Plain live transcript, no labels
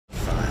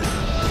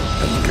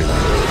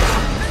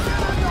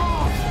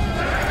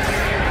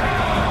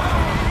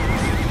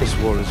This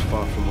war is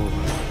far from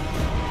over.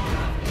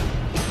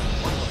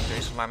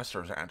 Jason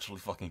Lannister is actually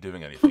fucking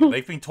doing anything.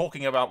 They've been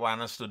talking about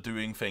Lannister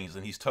doing things,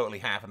 and he's totally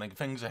happening.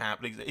 Things are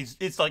happening.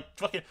 It's like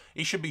fucking.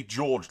 He should be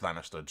George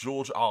Lannister,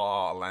 George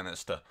R.R.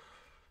 Lannister.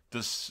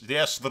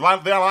 Yes, the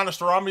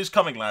Lannister army is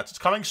coming, lads. It's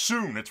coming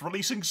soon. It's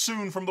releasing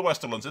soon from the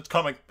Westerlands. It's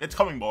coming. It's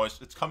coming, boys.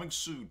 It's coming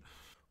soon.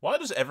 Why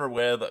does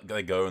everywhere that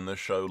they go in this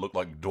show look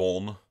like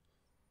dawn?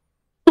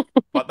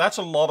 Like, that's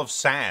a lot of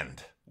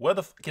sand. Where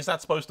the fuck is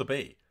that supposed to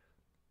be?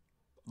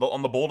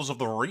 On the borders of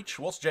the Reach?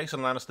 What's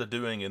Jason Lannister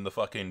doing in the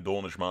fucking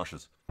Dornish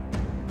marshes?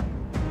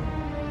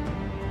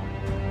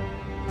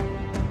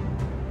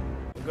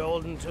 The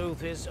Golden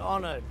Tooth is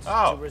honored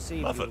to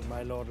receive you,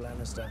 my Lord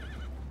Lannister.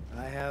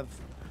 I have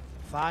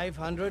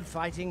 500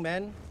 fighting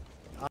men.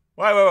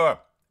 Wait.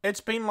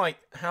 It's been like,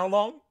 how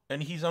long?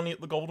 And he's only at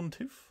the Golden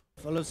Tooth?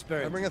 Full of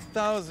spirit. I bring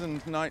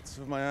 1,000 knights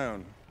of my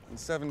own, and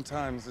 7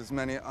 times as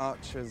many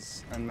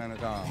archers and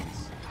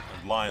men-at-arms.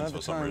 Lions By the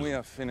for some time reason. we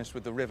are finished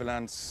with the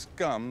Riverland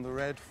scum, the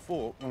Red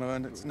Fort will have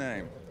earned its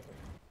name.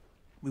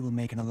 We will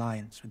make an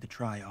alliance with the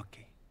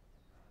Triarchy.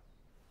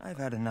 I've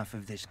had enough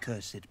of this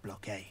cursed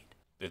blockade.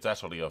 It's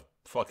actually a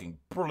fucking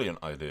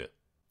brilliant idea.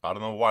 I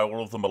don't know why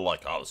all of them are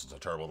like, oh, this is a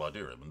terrible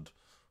idea, Aemond.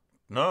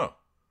 No,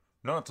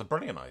 it's a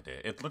brilliant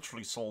idea. It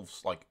literally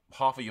solves, like,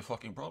 half of your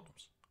fucking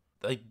problems.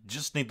 They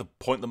just need to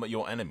point them at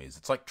your enemies.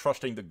 It's like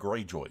trusting the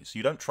Greyjoys.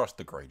 You don't trust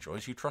the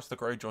Greyjoys. You trust the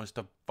Greyjoys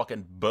to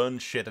fucking burn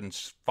shit and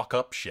fuck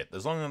up shit.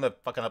 As long as they're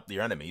fucking up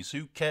your enemies,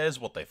 who cares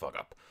what they fuck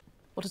up?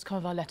 What has come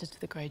of our letters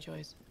to the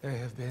Greyjoys? They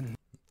have been...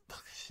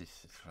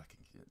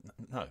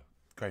 No,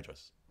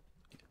 Greyjoys.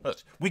 Look,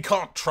 we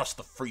can't trust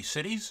the Free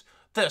Cities.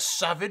 They're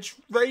savage,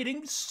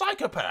 raiding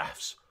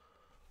psychopaths.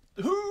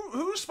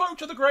 Who spoke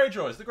to the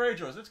Greyjoys? The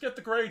Greyjoys. Let's get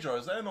the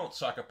Greyjoys. They're not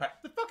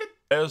psychopaths. The fucking...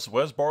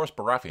 Where's Boris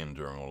Baratheon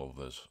during all of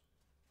this?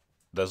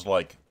 There's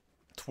like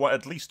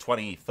at least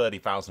 20,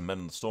 30,000 men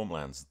in the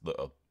Stormlands that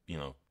are, you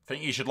know,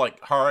 think you should like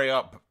hurry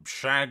up,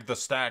 shag the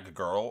stag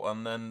girl,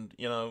 and then,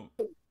 you know,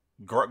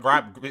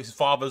 grab her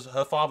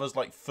father's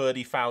like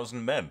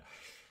 30,000 men.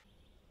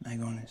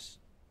 Aegonis.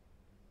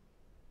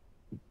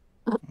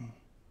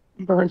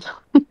 Burned.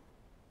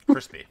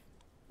 Crispy.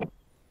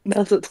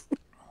 Melted.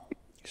 You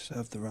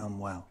served the realm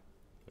well.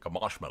 Like a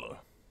marshmallow.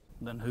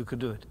 Then who could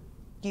do it?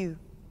 You.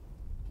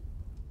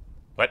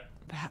 What?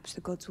 Perhaps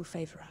the gods will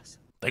favor us.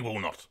 They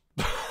will not.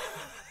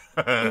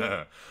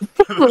 No,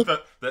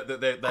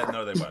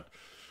 they won't.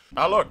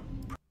 Look.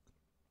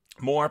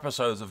 More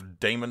episodes of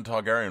Daemon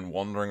Targaryen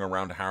wandering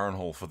around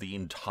Harrenhal for the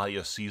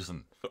entire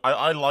season.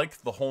 I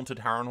like the haunted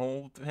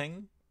Harrenhal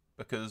thing,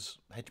 because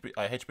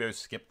HBO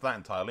skipped that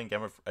entirely, and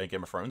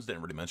Game of Thrones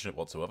didn't really mention it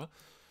whatsoever.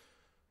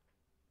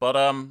 But,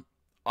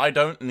 I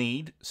don't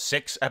need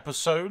 6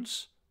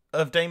 episodes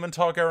of Daemon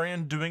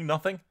Targaryen doing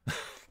nothing.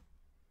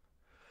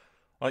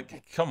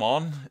 Like, come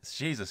on.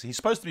 Jesus, he's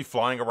supposed to be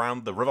flying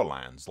around the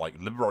Riverlands, like,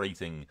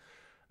 liberating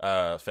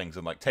things,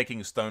 and, like,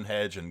 taking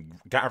Stonehenge and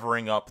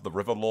gathering up the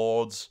River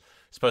Lords.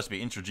 He's supposed to be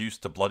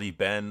introduced to Bloody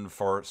Ben,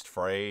 Forest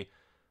Frey,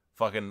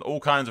 fucking all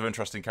kinds of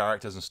interesting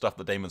characters and stuff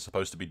that Daemon's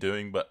supposed to be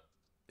doing, but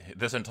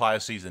this entire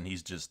season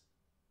he's just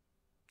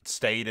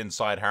stayed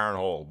inside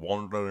Harrenhal,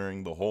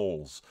 wandering the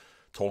halls,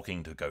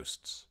 talking to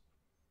ghosts.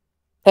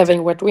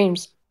 Having wet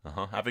dreams.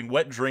 Having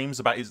wet dreams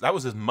about that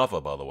was his mother,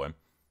 by the way.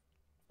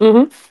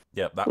 Mm-hmm.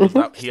 Yeah, that was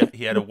that.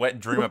 He had a wet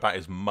dream about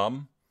his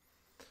mum.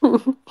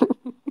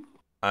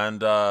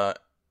 And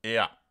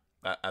yeah,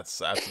 that's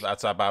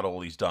about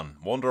all he's done.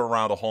 Wander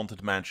around a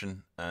haunted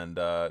mansion and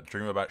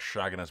dream about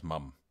shagging his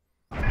mum.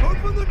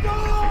 Open the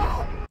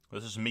door!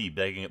 This is me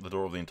begging at the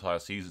door of the entire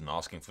season,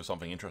 asking for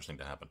something interesting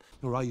to happen.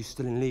 Or are you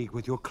still in league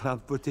with your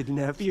club-footed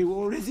nephew,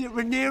 or is it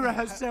Rhaenyra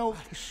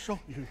herself to shot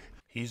you?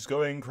 He's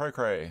going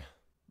cray-cray.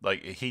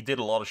 Like, he did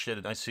a lot of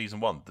shit in season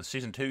 1. The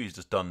season 2, he's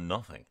just done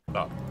nothing.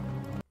 But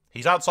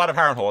he's outside of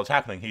Harrenhal. It's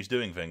happening. He's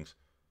doing things.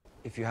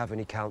 If you have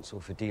any counsel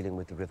for dealing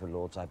with the River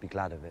Lords, I'd be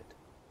glad of it.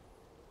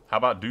 How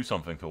about do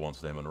something for once,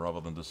 Daemon,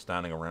 rather than just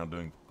standing around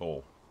doing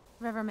all?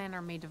 Rivermen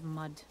are made of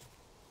mud.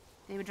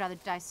 They would rather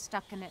die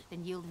stuck in it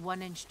than yield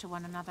 1 inch to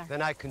one another.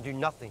 Then I can do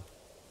nothing.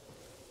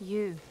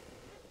 You.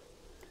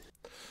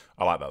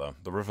 I like that, though.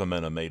 The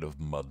Rivermen are made of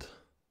mud.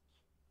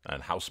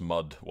 And House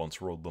Mud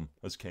once ruled them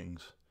as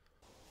kings.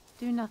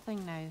 Do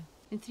nothing now.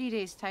 In 3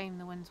 days' time,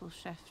 the winds will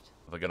shift.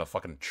 They're gonna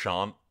fucking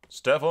chant,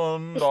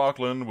 Stefan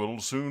Darklyn will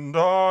soon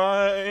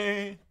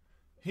die.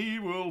 He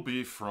will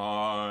be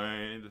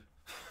fried.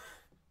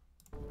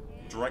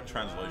 Direct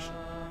translation.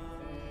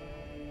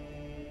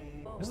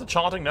 Is the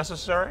chanting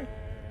necessary?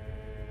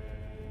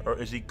 Or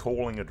is he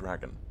calling a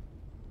dragon?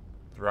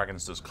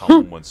 Dragons just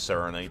come when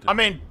serenaded. I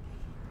mean,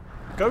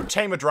 go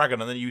tame a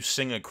dragon and then you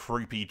sing a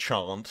creepy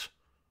chant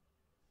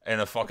in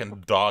a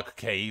fucking dark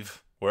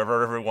cave,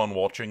 wherever everyone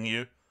watching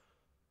you.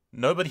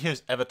 Nobody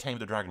has ever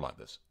tamed a dragon like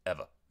this.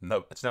 Ever.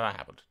 No, it's never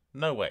happened.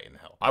 No way in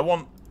hell. I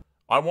want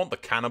the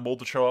cannibal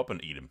to show up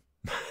and eat him.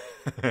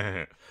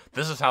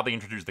 This is how they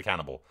introduce the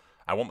cannibal.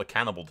 I want the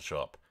cannibal to show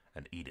up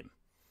and eat him.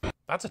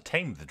 That's a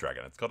tamed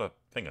dragon. It's got a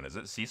thing on it. Is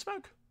it sea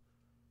smoke?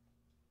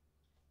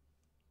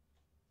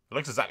 It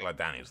looks exactly like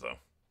Dany's, though.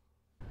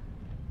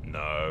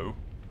 No.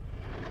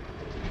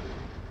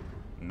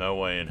 No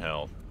way in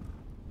hell.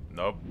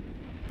 Nope.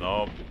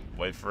 Nope.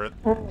 Wait for it.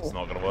 It's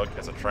not gonna work.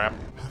 It's a trap.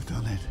 I've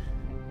done it.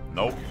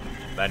 Nope.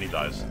 Then he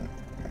dies.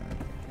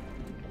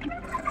 Nope.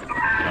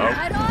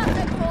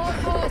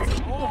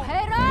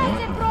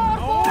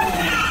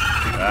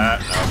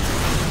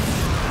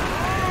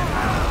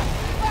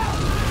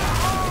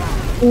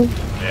 No. Yep,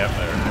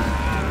 there.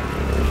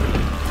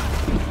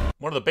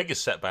 One of the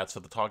biggest setbacks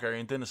for the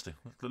Targaryen dynasty.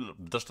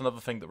 Just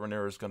another thing that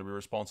Rhaenyra is going to be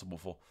responsible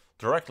for.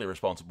 Directly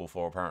responsible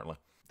for, apparently.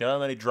 You know how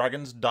many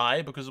dragons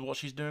die because of what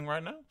she's doing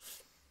right now?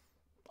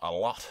 A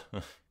lot.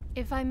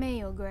 If I may,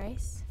 Your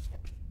Grace.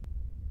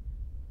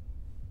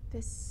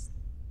 This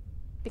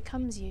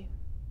becomes you.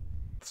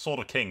 The Sword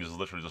of Kings is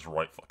literally just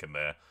right fucking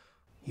there.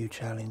 You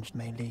challenged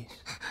Meleys. It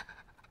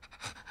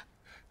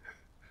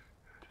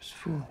was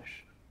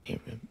foolish. You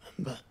remember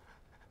nothing.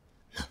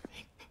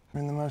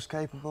 You're in the most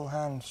capable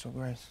hands, Your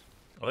Grace.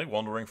 Are they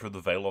wandering through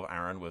the Vale of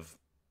Arryn with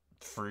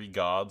 3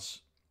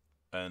 guards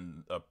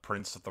and a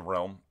prince of the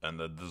realm, and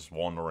they're just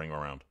wandering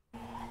around?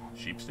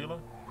 Sheepstealer?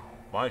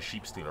 Why is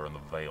Sheepstealer in the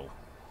Vale?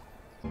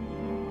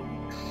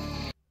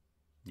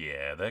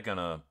 Yeah, they're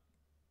gonna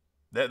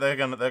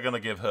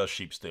give her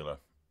Sheepstealer,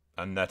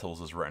 and Nettles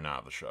is written out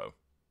of the show.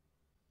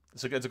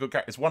 It's a good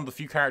character. It's one of the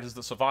few characters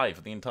that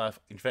survive the entire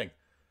fucking thing.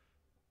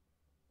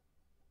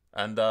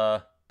 And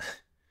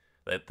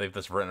they've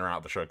just written her out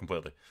of the show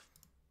completely.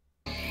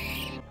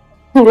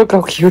 Look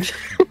how cute.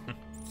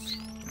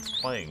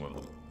 It's playing with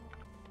them.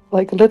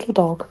 Like a little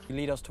dog. You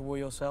lead us to war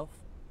yourself?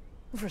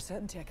 For a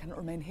certainty, I cannot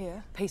remain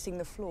here, pacing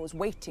the floors,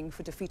 waiting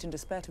for defeat and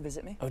despair to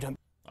visit me. Oh, don't.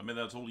 I mean,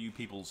 that's all you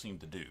people seem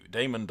to do.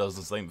 Daemon does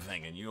the same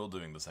thing, and you're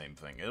doing the same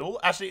thing.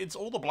 It's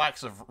all the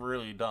Blacks have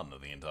really done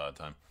the entire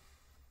time.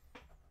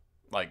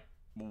 Like,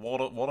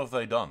 what have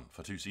they done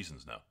for 2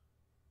 seasons now?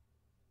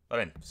 I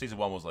mean, season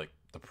 1 was like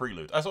the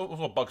prelude. That's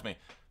what bugs me.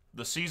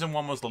 The season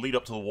 1 was the lead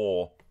up to the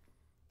war,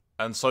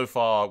 and so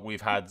far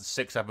we've had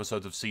 6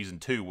 episodes of season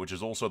 2, which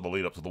is also the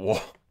lead up to the war.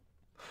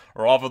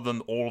 Rather than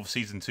all of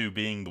season 2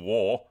 being the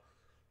war,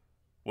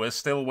 we're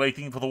still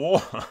waiting for the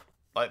war.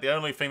 Like, the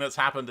only thing that's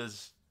happened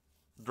is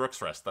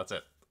Drixrest. That's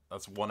it.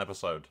 That's 1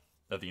 episode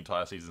of the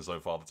entire season so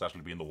far that's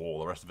actually been the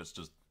war. The rest of it's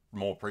just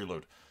more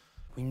prelude.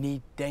 We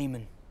need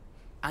Daemon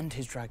and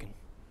his dragon.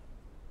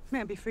 May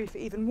I be free for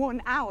even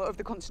 1 hour of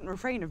the constant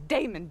refrain of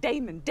Daemon,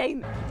 Daemon,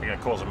 Daemon. You're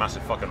gonna cause a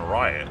massive fucking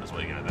riot, is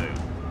what you're gonna do.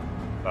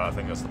 I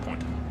think that's the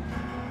point.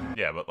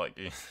 Yeah, but like,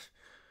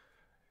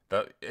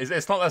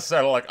 it's not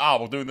necessarily like,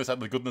 we're doing this out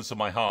of the goodness of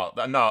my heart.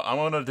 No, I'm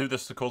gonna do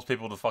this to cause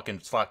people to fucking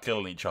start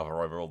killing each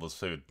other over all this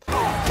food. Give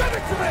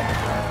it to me!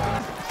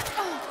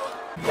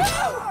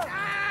 No!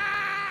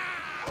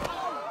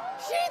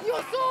 Sheathe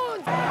your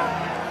swords!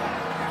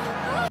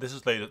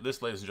 This,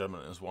 ladies and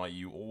gentlemen, is why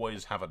you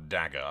always have a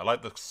dagger. I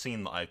like the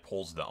scene that I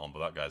paused that on, but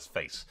that guy's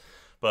face.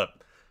 But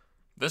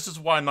this is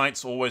why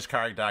knights always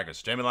carry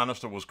daggers. Jaime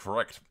Lannister was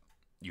correct.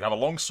 You have a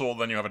long sword,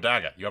 then you have a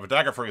dagger. You have a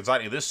dagger for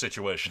exactly this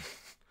situation,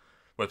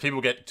 where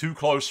people get too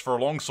close for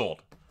a longsword.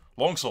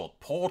 Longsword,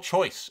 poor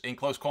choice in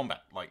close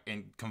combat, like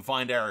in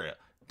confined area.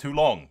 Too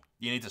long.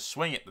 You need to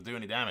swing it to do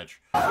any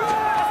damage.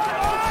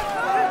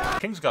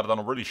 Kingsguard have done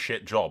a really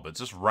shit job. It's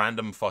just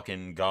random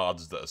fucking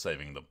guards that are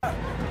saving them.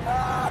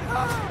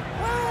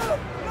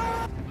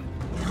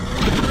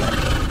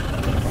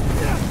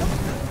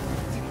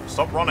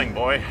 Stop running,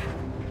 boy.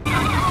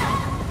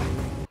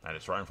 And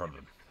it's right in front of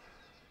him.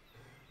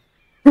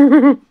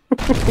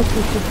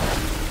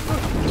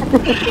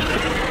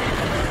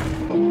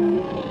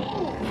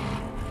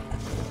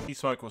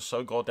 Smoke was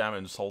so goddamn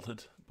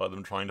insulted by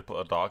them trying to put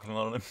a Darklyn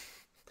on him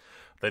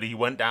that he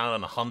went down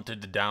and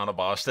hunted down a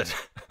bastard.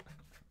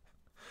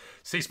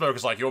 Seasmoke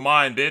is like, you're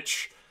mine,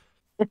 bitch.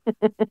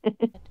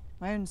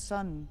 My own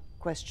son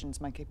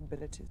questions my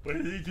capabilities. Why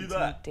did he do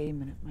that?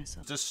 Daemon at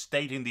myself. Just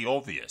stating the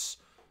obvious.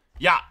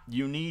 Yeah,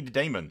 you need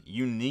Daemon.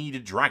 You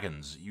need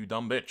dragons, you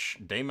dumb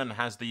bitch. Daemon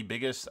has the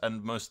biggest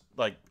and most,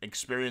 like,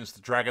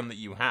 experienced dragon that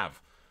you have.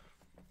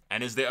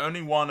 And is the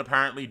only one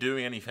apparently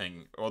doing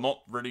anything. Or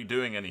not really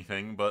doing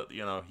anything, but,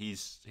 you know,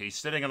 he's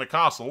sitting in a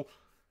castle,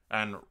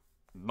 and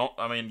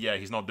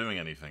he's not doing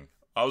anything.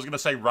 I was going to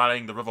say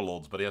rallying the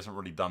Riverlords, but he hasn't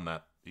really done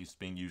that. He's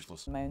been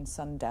useless. My own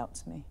son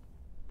doubts me.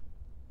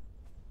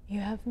 You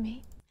have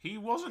me? He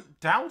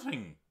wasn't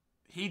doubting.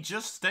 He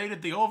just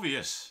stated the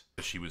obvious.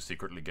 She was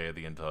secretly gay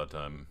the entire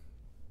time.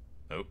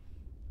 Nope.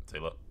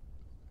 Taylor.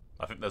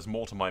 I think there's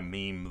more to my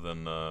meme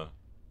than I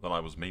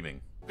was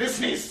memeing.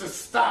 This needs to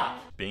stop!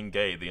 Being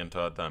gay the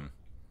entire time.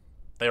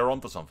 They are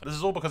onto something. This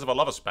is all because of a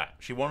lover spat.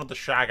 She wanted to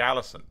shag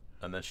Alicent,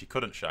 and then she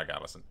couldn't shag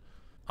Alicent.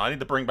 I need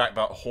to bring back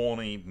that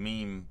horny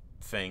meme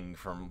thing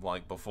from,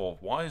 like, before.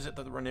 Why is it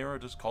that Rhaenyra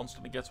just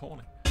constantly gets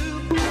horny?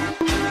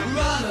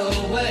 Run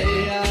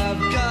away,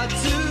 I've got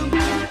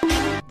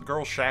to. The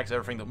girl shags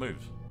everything that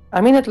moves.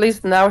 I mean, at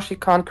least now she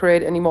can't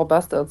create any more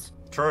bastards.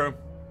 True.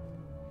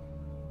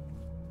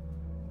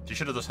 She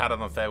should have just had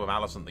an affair with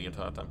Alicent the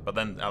entire time. But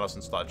then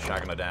Alicent started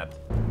shagging her dad.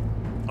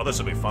 Oh, this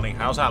will be funny.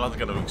 How's Alan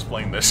going to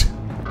explain this?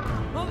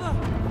 Mother!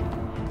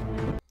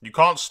 You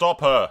can't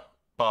stop her,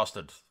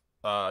 bastard.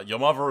 Your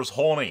mother is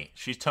horny.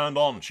 She's turned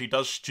on. She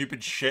does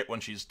stupid shit when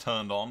she's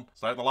turned on.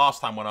 It's like the last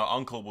time when her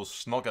uncle was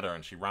snog at her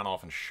and she ran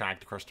off and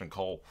shagged Kristen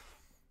Cole.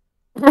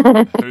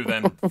 Who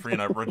then,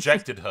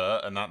 rejected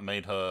her, and that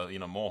made her,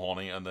 more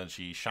horny, and then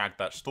she shagged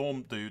that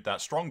strong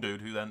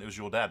dude, who then was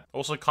your dad.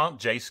 Also, can't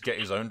Jace get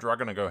his own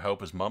dragon and go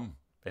help his mum,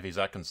 if he's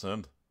that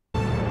concerned?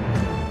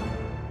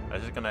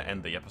 Is it gonna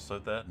end the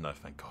episode there? No,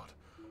 thank God.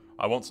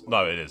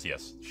 No, it is,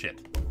 yes.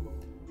 Shit.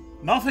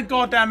 Nothing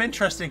goddamn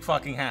interesting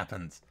fucking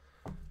happened.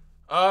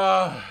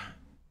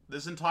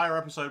 This entire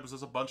episode was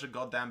just a bunch of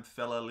goddamn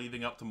filler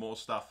leading up to more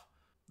stuff.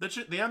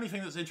 The only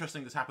thing that's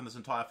interesting that's happened this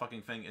entire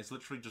fucking thing is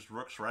literally just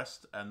Rook's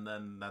Rest, and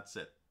then that's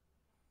it.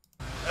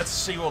 Let's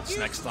see what's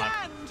next time.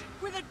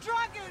 With a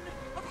dragon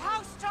of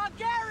House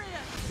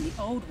Targaryen!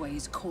 The old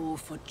ways call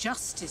for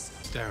justice.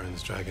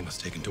 Darren's dragon was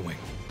taken to wing.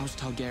 House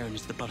Targaryen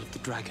is the blood of the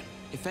dragon.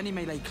 If any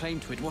may lay claim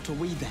to it, what are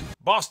we then?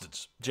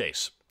 Bastards,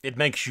 Jace. It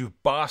makes you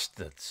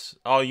bastards.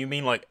 Oh, you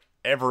mean like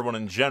everyone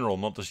in general,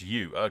 not just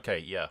you. Okay,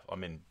 yeah, I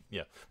mean,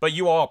 yeah. But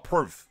you are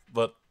proof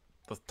that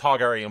the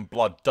Targaryen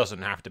blood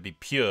doesn't have to be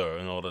pure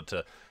in order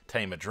to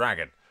tame a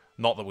dragon.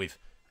 Not that we've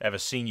ever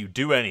seen you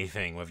do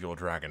anything with your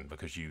dragon,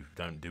 because you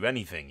don't do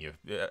anything.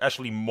 You're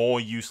actually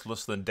more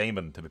useless than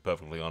Daemon, to be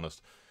perfectly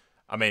honest.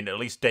 I mean, at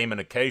least Daemon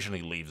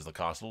occasionally leaves the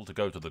castle to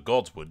go to the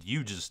Godswood.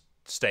 You just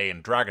stay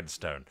in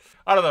Dragonstone.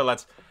 I don't know,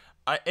 lads.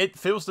 It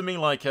feels to me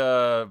like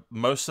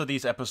most of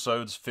these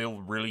episodes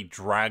feel really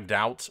dragged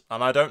out,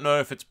 and I don't know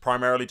if it's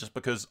primarily just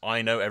because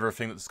I know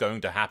everything that's going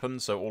to happen,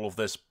 so all of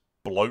this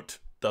bloat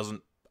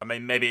doesn't... I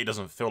mean, maybe it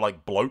doesn't feel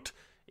like bloat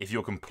if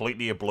you're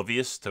completely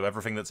oblivious to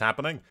everything that's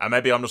happening. And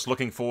maybe I'm just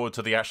looking forward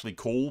to the actually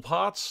cool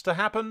parts to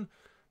happen.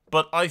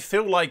 But I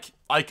feel like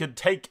I could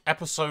take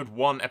episode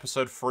 1,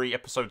 episode 3,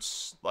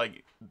 episodes,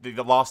 like,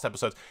 the last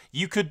episodes.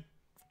 You could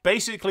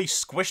basically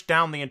squish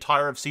down the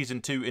entire of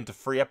season 2 into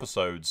 3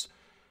 episodes,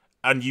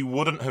 and you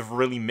wouldn't have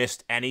really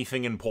missed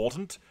anything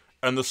important,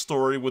 and the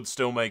story would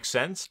still make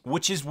sense.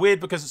 Which is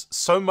weird, because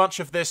so much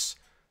of this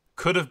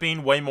could have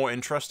been way more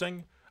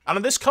interesting.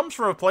 And this comes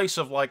from a place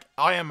of, like,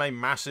 I am a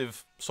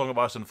massive Song of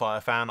Ice and Fire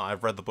fan.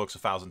 I've read the books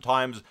 1,000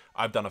 times.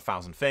 I've done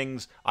 1,000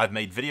 things. I've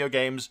made video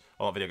games.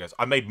 Well, not video games.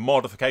 I've made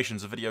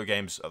modifications of video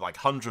games, like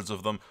hundreds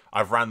of them.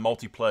 I've ran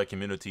multiplayer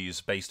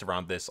communities based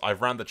around this.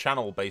 I've ran the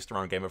channel based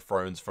around Game of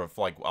Thrones for,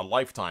 like, a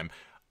lifetime.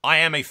 I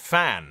am a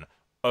fan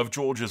of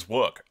George's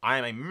work. I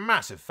am a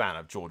massive fan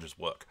of George's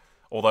work.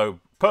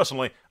 Although,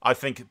 personally, I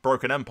think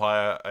Broken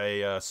Empire,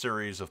 a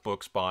series of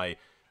books by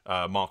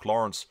Mark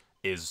Lawrence,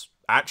 is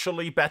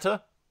actually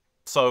better.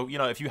 So,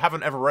 if you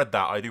haven't ever read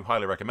that, I do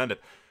highly recommend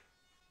it.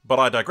 But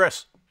I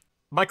digress.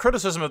 My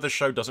criticism of this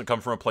show doesn't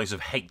come from a place of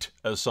hate,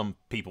 as some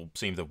people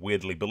seem to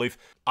weirdly believe.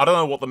 I don't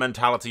know what the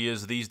mentality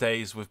is these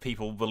days with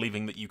people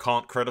believing that you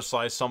can't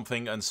criticize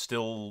something and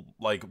still,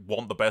 like,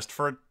 want the best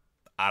for it.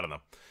 I don't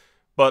know.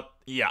 But,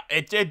 yeah,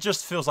 it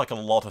just feels like a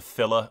lot of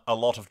filler, a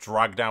lot of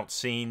dragged out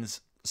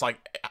scenes. It's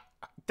like,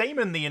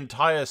 Daemon the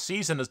entire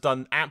season has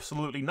done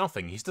absolutely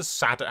nothing. He's just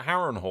sat at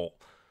Harrenhal.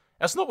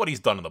 That's not what he's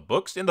done in the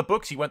books. In the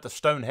books, he went to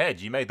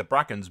Stonehenge. He made the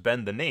Brackens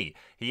bend the knee.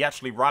 He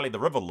actually rallied the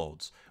River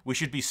Lords. We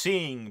should be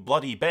seeing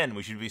Bloody Ben.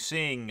 We should be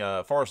seeing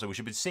Forrester. We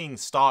should be seeing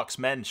Stark's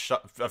men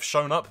have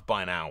shown up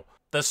by now.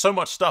 There's so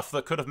much stuff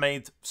that could have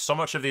made so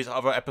much of these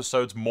other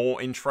episodes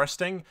more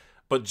interesting,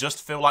 but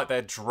just feel like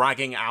they're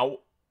dragging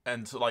out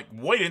and, like,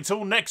 wait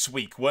until next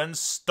week when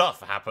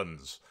stuff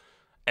happens.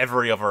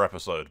 Every other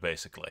episode,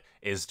 basically,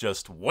 is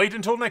just wait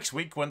until next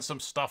week when some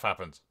stuff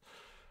happens.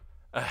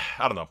 I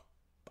don't know.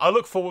 I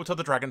look forward to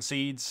the Dragon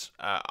Seeds.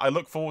 I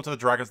look forward to the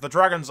Dragons. The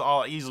Dragons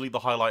are easily the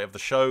highlight of the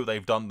show.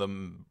 They've done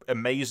them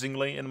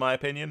amazingly, in my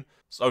opinion.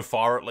 So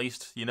far, at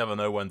least. You never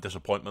know when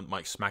disappointment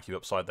might smack you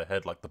upside the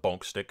head like the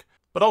bonk stick.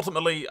 But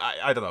ultimately,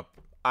 I don't know.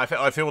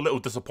 I feel a little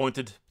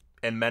disappointed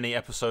in many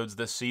episodes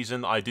this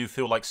season. I do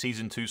feel like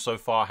Season 2 so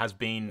far has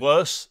been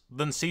worse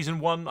than Season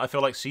 1. I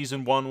feel like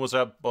Season 1 was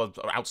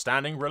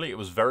outstanding, really. It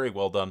was very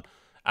well done.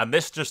 And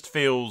this just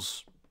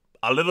feels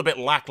a little bit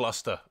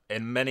lackluster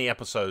in many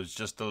episodes,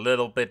 just a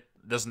little bit,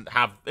 it doesn't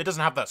have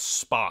that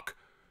spark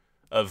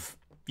of,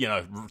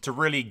 to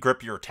really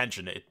grip your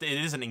attention. It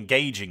isn't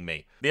engaging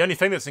me. The only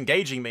thing that's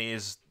engaging me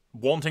is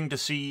wanting to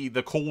see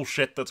the cool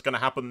shit that's going to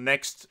happen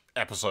next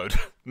episode,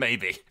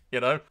 maybe,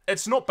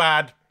 It's not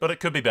bad, but it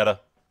could be better.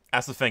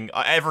 That's the thing.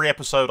 Every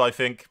episode, I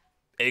think,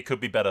 it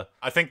could be better.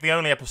 I think the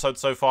only episode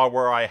so far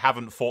where I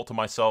haven't thought to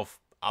myself,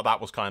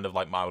 that was kind of,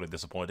 like, mildly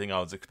disappointing,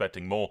 I was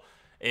expecting more,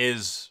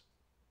 is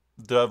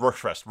the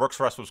Rook's Rest. Rook's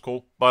Rest was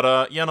cool.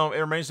 But, it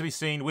remains to be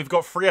seen. We've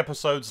got 3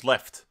 episodes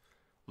left,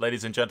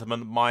 ladies and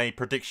gentlemen. My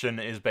prediction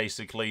is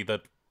basically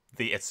that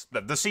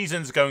the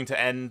season's going to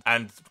end,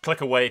 and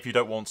click away if you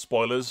don't want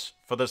spoilers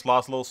for this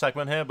last little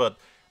segment here, but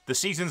the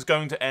season's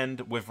going to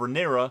end with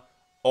Rhaenyra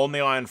on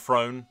the Iron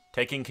Throne,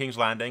 taking King's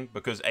Landing,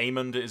 because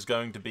Aemond is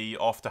going to be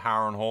off to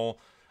Harrenhal.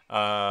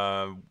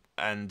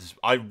 And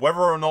whether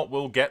or not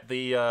we'll get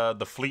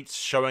the fleets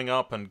showing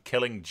up and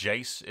killing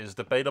Jace is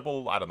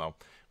debatable. I don't know.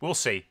 We'll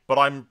see. But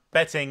I'm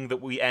betting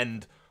that we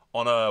end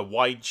on a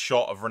wide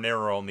shot of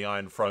Rhaenyra on the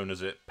Iron Throne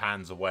as it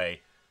pans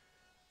away.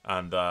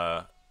 And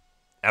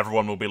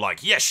everyone will be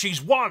like, yes,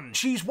 she's won!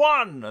 She's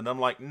won! And I'm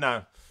like,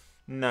 no.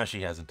 No,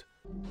 she hasn't.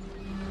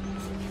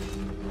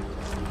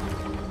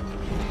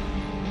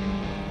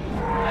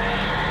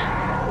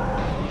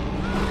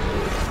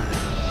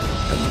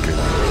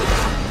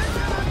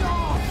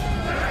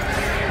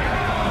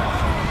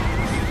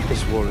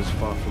 This war is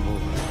far from